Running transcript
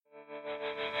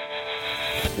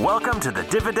Welcome to the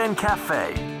Dividend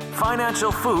Cafe,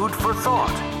 financial food for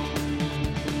thought.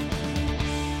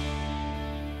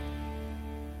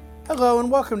 Hello and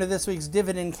welcome to this week's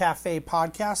Dividend Cafe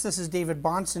podcast. This is David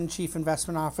Bahnsen, Chief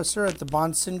Investment Officer at the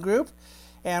Bahnsen Group,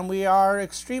 and we are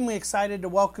extremely excited to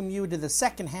welcome you to the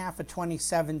second half of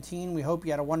 2017. We hope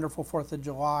you had a wonderful 4th of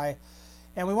July,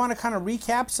 and we want to kind of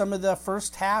recap some of the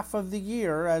first half of the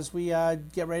year as we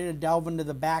get ready to delve into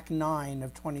the back nine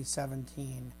of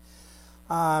 2017.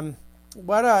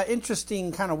 What an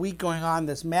interesting kind of week going on.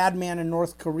 This madman in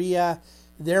North Korea,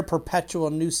 their perpetual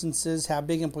nuisances have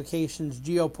big implications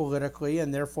geopolitically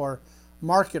and therefore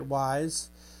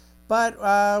market-wise. But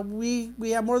we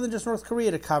have more than just North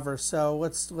Korea to cover, so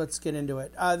let's get into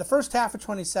it. The first half of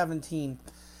 2017,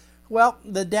 well,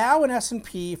 the Dow and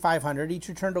S&P 500 each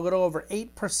returned a little over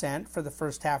 8% for the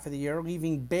first half of the year,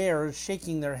 leaving bears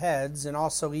shaking their heads and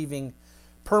also leaving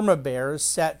perma-bears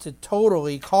set to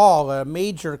totally call a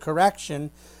major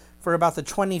correction for about the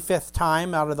 25th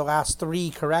time out of the last 3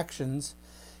 corrections.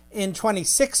 In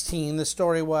 2016, the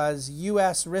story was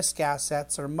U.S. risk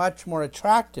assets are much more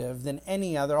attractive than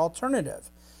any other alternative.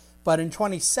 But in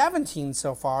 2017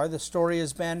 so far, the story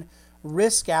has been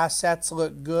risk assets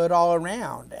look good all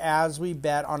around as we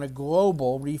bet on a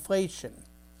global reflation.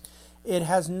 It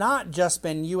has not just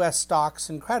been U.S. stocks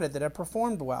and credit that have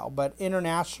performed well, but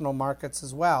international markets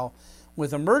as well,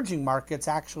 with emerging markets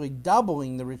actually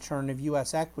doubling the return of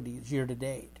U.S. equities year to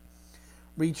date.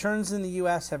 Returns in the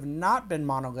U.S. have not been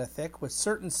monolithic, with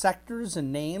certain sectors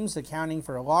and names accounting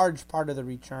for a large part of the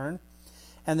return,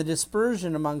 and the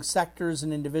dispersion among sectors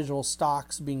and individual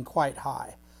stocks being quite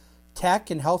high. Tech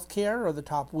and healthcare are the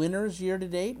top winners year to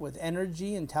date, with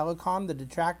energy and telecom the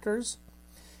detractors.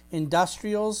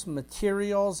 Industrials,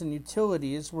 materials, and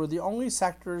utilities were the only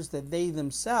sectors that they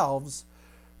themselves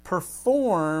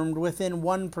performed within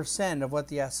 1% of what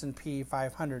the S&P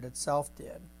 500 itself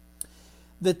did.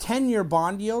 The 10-year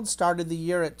bond yield started the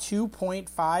year at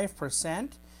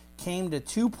 2.5%, came to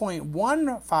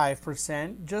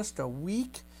 2.15% just a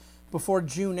week before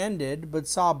June ended, but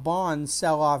saw bonds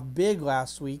sell off big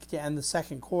last week to end the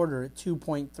second quarter at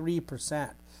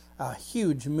 2.3%, a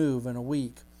huge move in a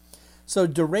week. So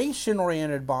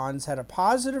duration-oriented bonds had a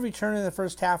positive return in the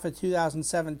first half of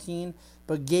 2017,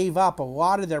 but gave up a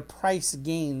lot of their price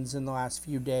gains in the last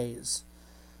few days.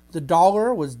 The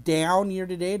dollar was down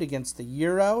year-to-date against the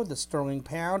euro, the sterling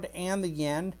pound, and the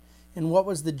yen, in what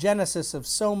was the genesis of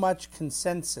so much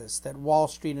consensus that Wall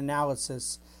Street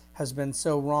analysis has been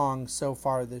so wrong so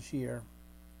far this year.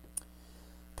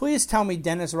 Please tell me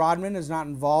Dennis Rodman is not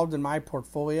involved in my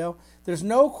portfolio. There's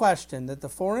no question that the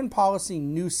foreign policy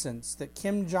nuisance that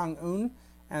Kim Jong-un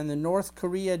and the North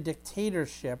Korea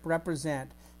dictatorship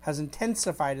represent has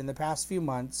intensified in the past few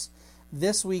months,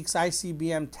 this week's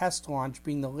ICBM test launch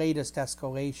being the latest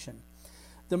escalation.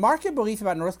 The market belief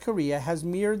about North Korea has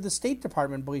mirrored the State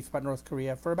Department belief about North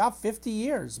Korea for about 50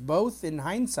 years, both in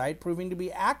hindsight proving to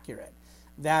be accurate.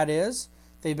 That is,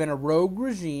 they've been a rogue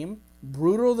regime,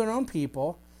 brutal to their own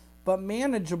people, but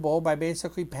manageable by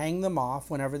basically paying them off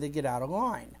whenever they get out of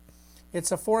line.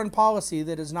 It's a foreign policy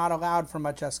that has not allowed for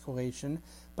much escalation,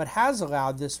 but has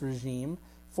allowed this regime,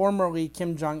 formerly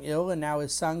Kim Jong-il and now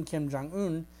his son Kim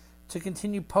Jong-un, to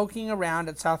continue poking around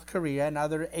at South Korea and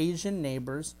other Asian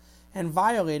neighbors and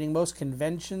violating most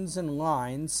conventions and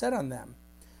lines set on them.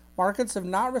 Markets have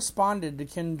not responded to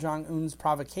Kim Jong-un's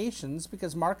provocations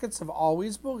because markets have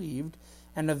always believed,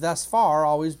 and have thus far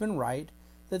always been right,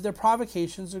 that their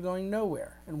provocations are going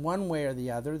nowhere, and one way or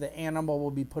the other, the animal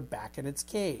will be put back in its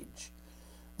cage.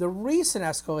 The recent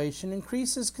escalation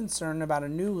increases concern about a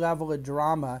new level of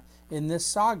drama in this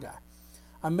saga.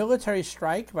 A military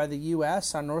strike by the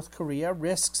U.S. on North Korea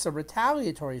risks a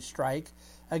retaliatory strike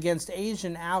against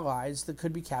Asian allies that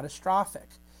could be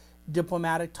catastrophic.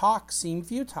 Diplomatic talks seem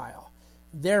futile.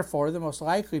 Therefore, the most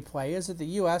likely play is that the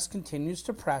U.S. continues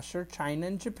to pressure China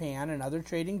and Japan and other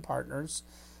trading partners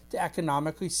to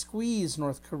economically squeeze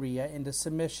North Korea into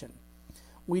submission.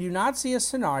 We do not see a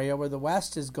scenario where the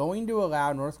West is going to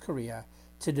allow North Korea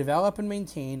to develop and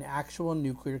maintain actual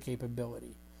nuclear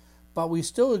capability. But we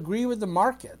still agree with the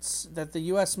markets that the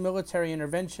U.S. military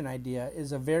intervention idea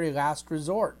is a very last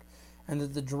resort, and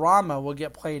that the drama will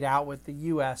get played out with the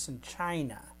U.S. and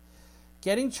China.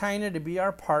 Getting China to be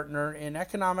our partner in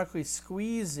economically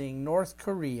squeezing North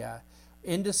Korea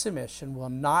into submission will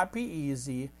not be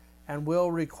easy, and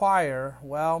will require,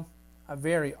 well, a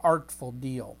very artful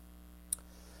deal.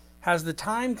 Has the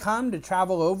time come to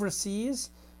travel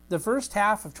overseas? The first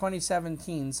half of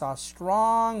 2017 saw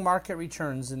strong market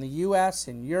returns in the U.S.,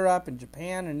 in Europe, in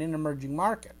Japan, and in emerging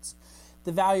markets.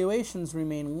 the valuations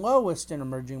remain lowest in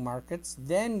emerging markets,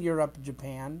 then Europe,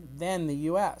 Japan, then the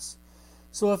U.S.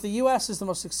 So if the U.S. is the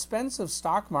most expensive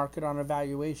stock market on a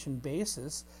valuation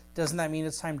basis, doesn't that mean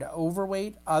it's time to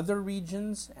overweight other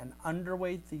regions and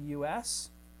underweight the U.S.?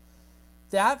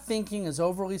 That thinking is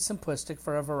overly simplistic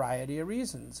for a variety of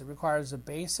reasons. It requires a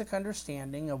basic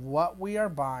understanding of what we are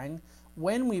buying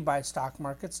when we buy stock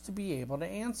markets to be able to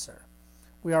answer.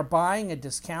 We are buying a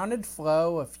discounted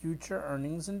flow of future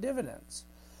earnings and dividends.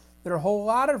 There are a whole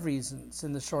lot of reasons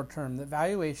in the short term that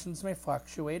valuations may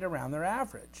fluctuate around their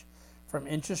average, from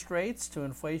interest rates to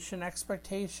inflation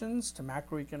expectations to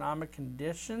macroeconomic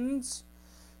conditions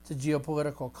to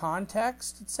geopolitical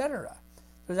context, etc.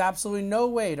 There's absolutely no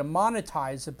way to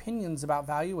monetize opinions about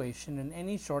valuation in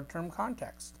any short-term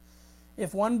context.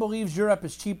 If one believes Europe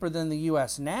is cheaper than the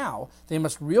U.S. now, they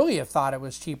must really have thought it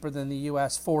was cheaper than the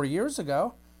U.S. 4 years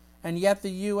ago, and yet the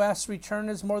U.S. return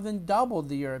has more than doubled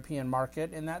the European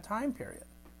market in that time period.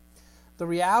 The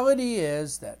reality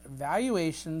is that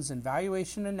valuations and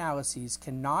valuation analyses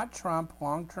cannot trump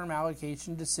long-term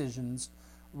allocation decisions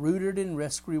rooted in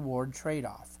risk-reward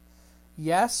trade-off.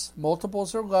 Yes,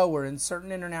 multiples are lower in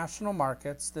certain international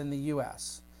markets than the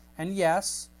U.S., and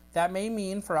yes, that may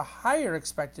mean for a higher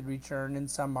expected return in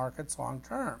some markets long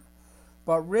term.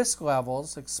 But risk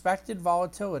levels, expected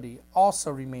volatility,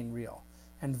 also remain real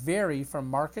and vary from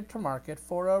market to market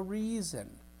for a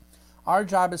reason. Our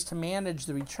job is to manage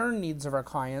the return needs of our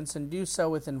clients and do so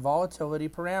within volatility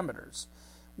parameters.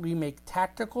 We make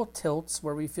tactical tilts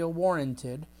where we feel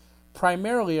warranted,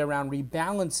 primarily around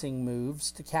rebalancing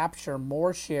moves to capture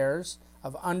more shares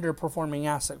of underperforming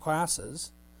asset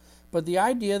classes. But the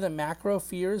idea that macro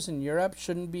fears in Europe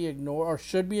should be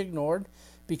ignored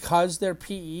because their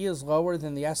PE is lower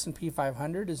than the S&P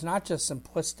 500 is not just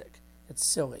simplistic, it's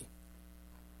silly.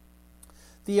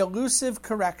 The elusive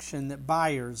correction that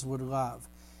buyers would love.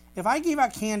 If I gave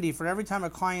out candy for every time a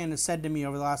client has said to me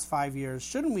over the last 5 years,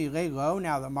 shouldn't we lay low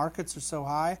now that markets are so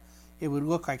high, it would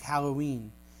look like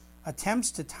Halloween. Attempts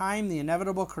to time the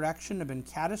inevitable correction have been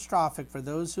catastrophic for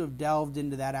those who have delved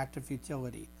into that act of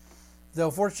futility. Though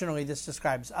fortunately this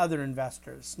describes other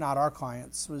investors, not our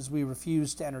clients, as we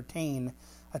refuse to entertain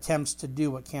attempts to do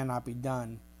what cannot be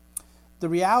done. The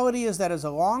reality is that as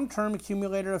a long-term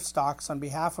accumulator of stocks on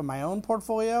behalf of my own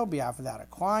portfolio, on behalf of that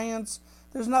of clients,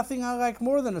 there's nothing I like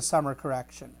more than a summer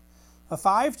correction. A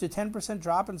 5 to 10%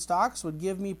 drop in stocks would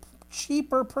give me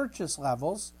cheaper purchase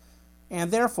levels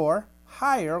and therefore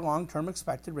higher long-term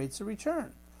expected rates of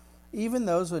return. Even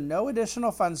those with no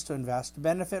additional funds to invest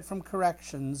benefit from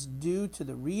corrections due to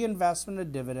the reinvestment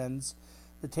of dividends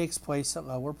that takes place at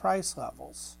lower price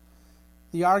levels.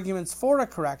 The arguments for a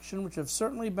correction, which have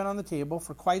certainly been on the table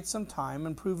for quite some time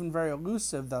and proven very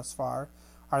elusive thus far,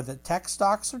 are that tech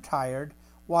stocks are tired,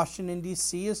 Washington,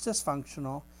 D.C. is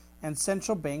dysfunctional, and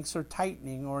central banks are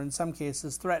tightening or in some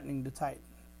cases threatening to tighten.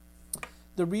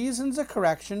 The reasons a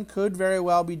correction could very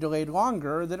well be delayed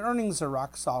longer are that earnings are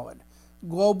rock solid.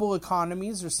 Global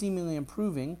economies are seemingly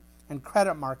improving, and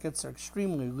credit markets are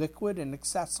extremely liquid and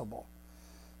accessible.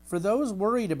 For those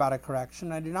worried about a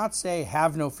correction, I do not say,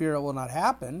 have no fear, it will not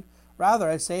happen. Rather,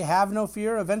 I say, have no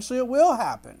fear, eventually it will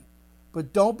happen.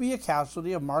 But don't be a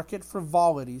casualty of market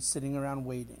frivolity sitting around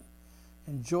waiting.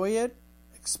 Enjoy it,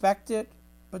 expect it,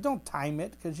 but don't time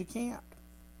it because you can't.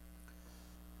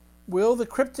 Will the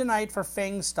kryptonite for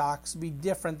FANG stocks be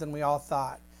different than we all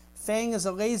thought? FANG is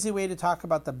a lazy way to talk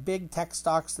about the big tech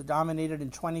stocks that dominated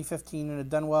in 2015 and had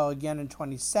done well again in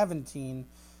 2017,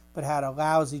 but had a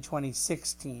lousy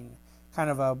 2016. Kind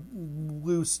of a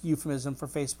loose euphemism for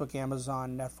Facebook,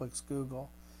 Amazon, Netflix,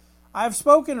 Google. I've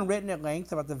spoken and written at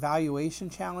length about the valuation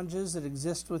challenges that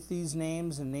exist with these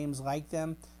names and names like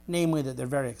them, namely that they're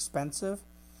very expensive,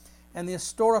 and the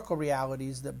historical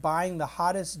realities that buying the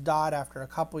hottest dot after a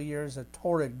couple years of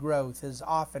torrid growth has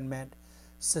often meant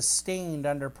sustained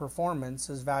underperformance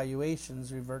as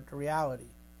valuations revert to reality.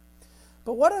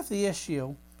 But what if the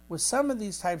issue with some of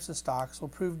these types of stocks will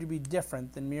prove to be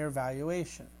different than mere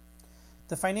valuation?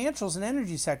 The financials and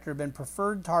energy sector have been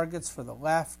preferred targets for the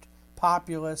left,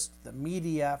 populist, the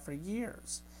media for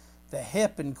years. The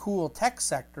hip and cool tech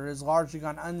sector has largely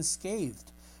gone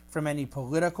unscathed from any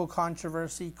political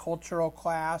controversy, cultural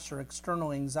clash, or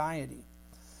external anxiety.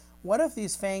 What if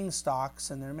these FANG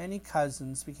stocks and their many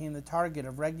cousins became the target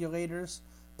of regulators,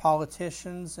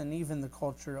 politicians, and even the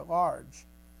culture at large?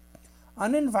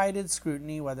 Uninvited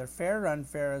scrutiny, whether fair or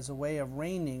unfair, is a way of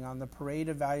raining on the parade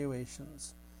of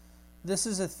valuations. This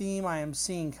is a theme I am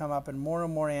seeing come up in more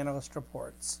and more analyst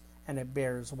reports, and it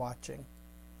bears watching.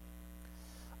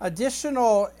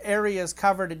 Additional areas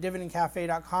covered at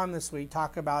dividendcafe.com this week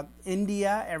talk about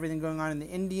India, everything going on in the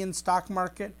Indian stock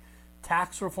market,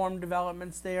 tax reform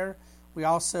developments there. We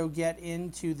also get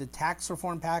into the tax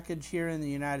reform package here in the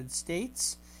United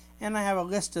States. And I have a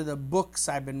list of the books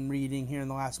I've been reading here in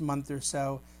the last month or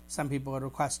so. Some people had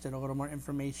requested a little more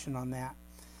information on that.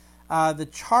 The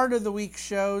chart of the week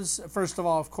shows, first of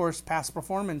all, of course, past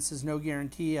performance is no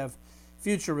guarantee of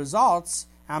future results.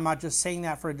 I'm not just saying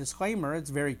that for a disclaimer. It's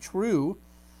very true.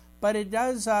 But it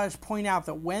does point out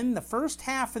that when the first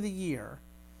half of the year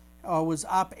was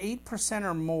up 8%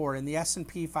 or more in the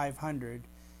S&P 500,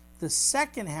 the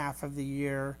second half of the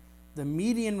year, the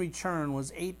median return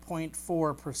was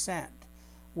 8.4%,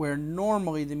 where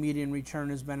normally the median return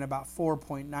has been about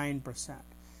 4.9%.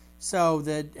 So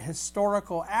the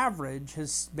historical average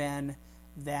has been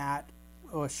that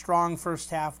a strong first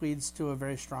half leads to a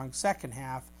very strong second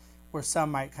half, where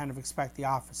some might kind of expect the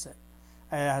opposite.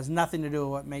 It has nothing to do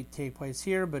with what may take place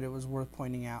here, but it was worth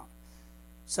pointing out.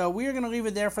 So we are going to leave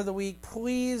it there for the week.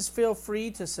 Please feel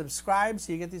free to subscribe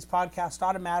so you get these podcasts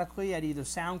automatically at either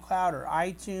SoundCloud or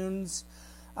iTunes.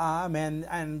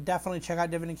 And definitely check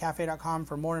out dividendcafe.com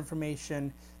for more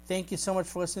information. Thank you so much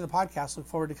for listening to the podcast. Look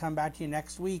forward to coming back to you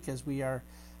next week as we are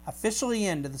officially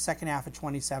into the second half of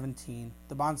 2017.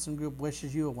 The Bahnsen Group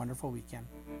wishes you a wonderful weekend.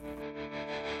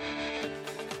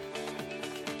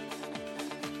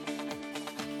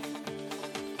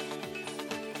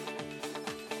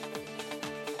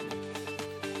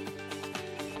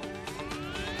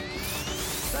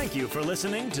 Thank you for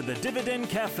listening to the Dividend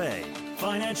Cafe,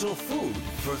 financial food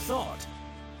for thought.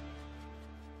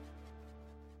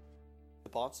 The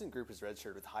Bahnsen Group is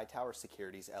registered with Hightower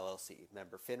Securities LLC,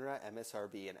 member FINRA,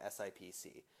 MSRB, and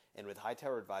SIPC, and with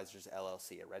Hightower Advisors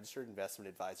LLC, a registered investment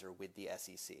advisor with the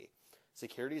SEC.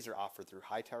 Securities are offered through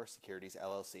Hightower Securities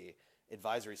LLC.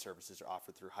 Advisory services are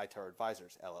offered through Hightower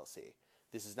Advisors LLC.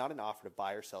 This is not an offer to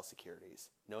buy or sell securities.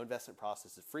 No investment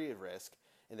process is free of risk,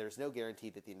 and there is no guarantee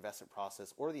that the investment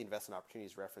process or the investment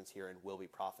opportunities referenced herein will be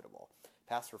profitable.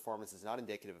 Past performance is not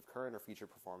indicative of current or future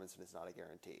performance and is not a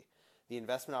guarantee. The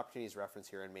investment opportunities referenced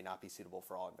herein may not be suitable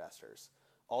for all investors.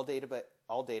 All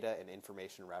data and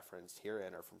information referenced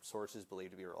herein are from sources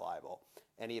believed to be reliable.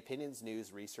 Any opinions,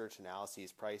 news, research,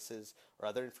 analyses, prices, or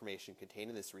other information contained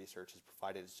in this research is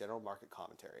provided as general market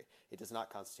commentary. It does not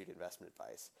constitute investment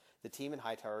advice. The team in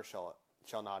Hightower shall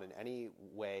not in any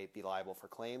way be liable for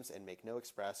claims and make no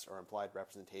express or implied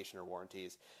representation or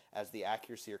warranties as the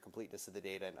accuracy or completeness of the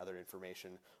data and other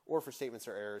information, or for statements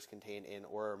or errors contained in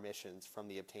or omissions from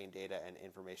the obtained data and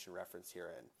information referenced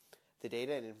herein. The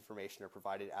data and information are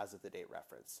provided as of the date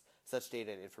referenced. Such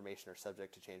data and information are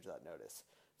subject to change without notice.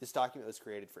 This document was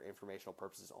created for informational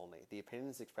purposes only. The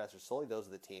opinions expressed are solely those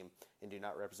of the team and do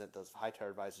not represent those of Hightower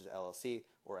Advisors LLC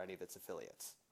or any of its affiliates.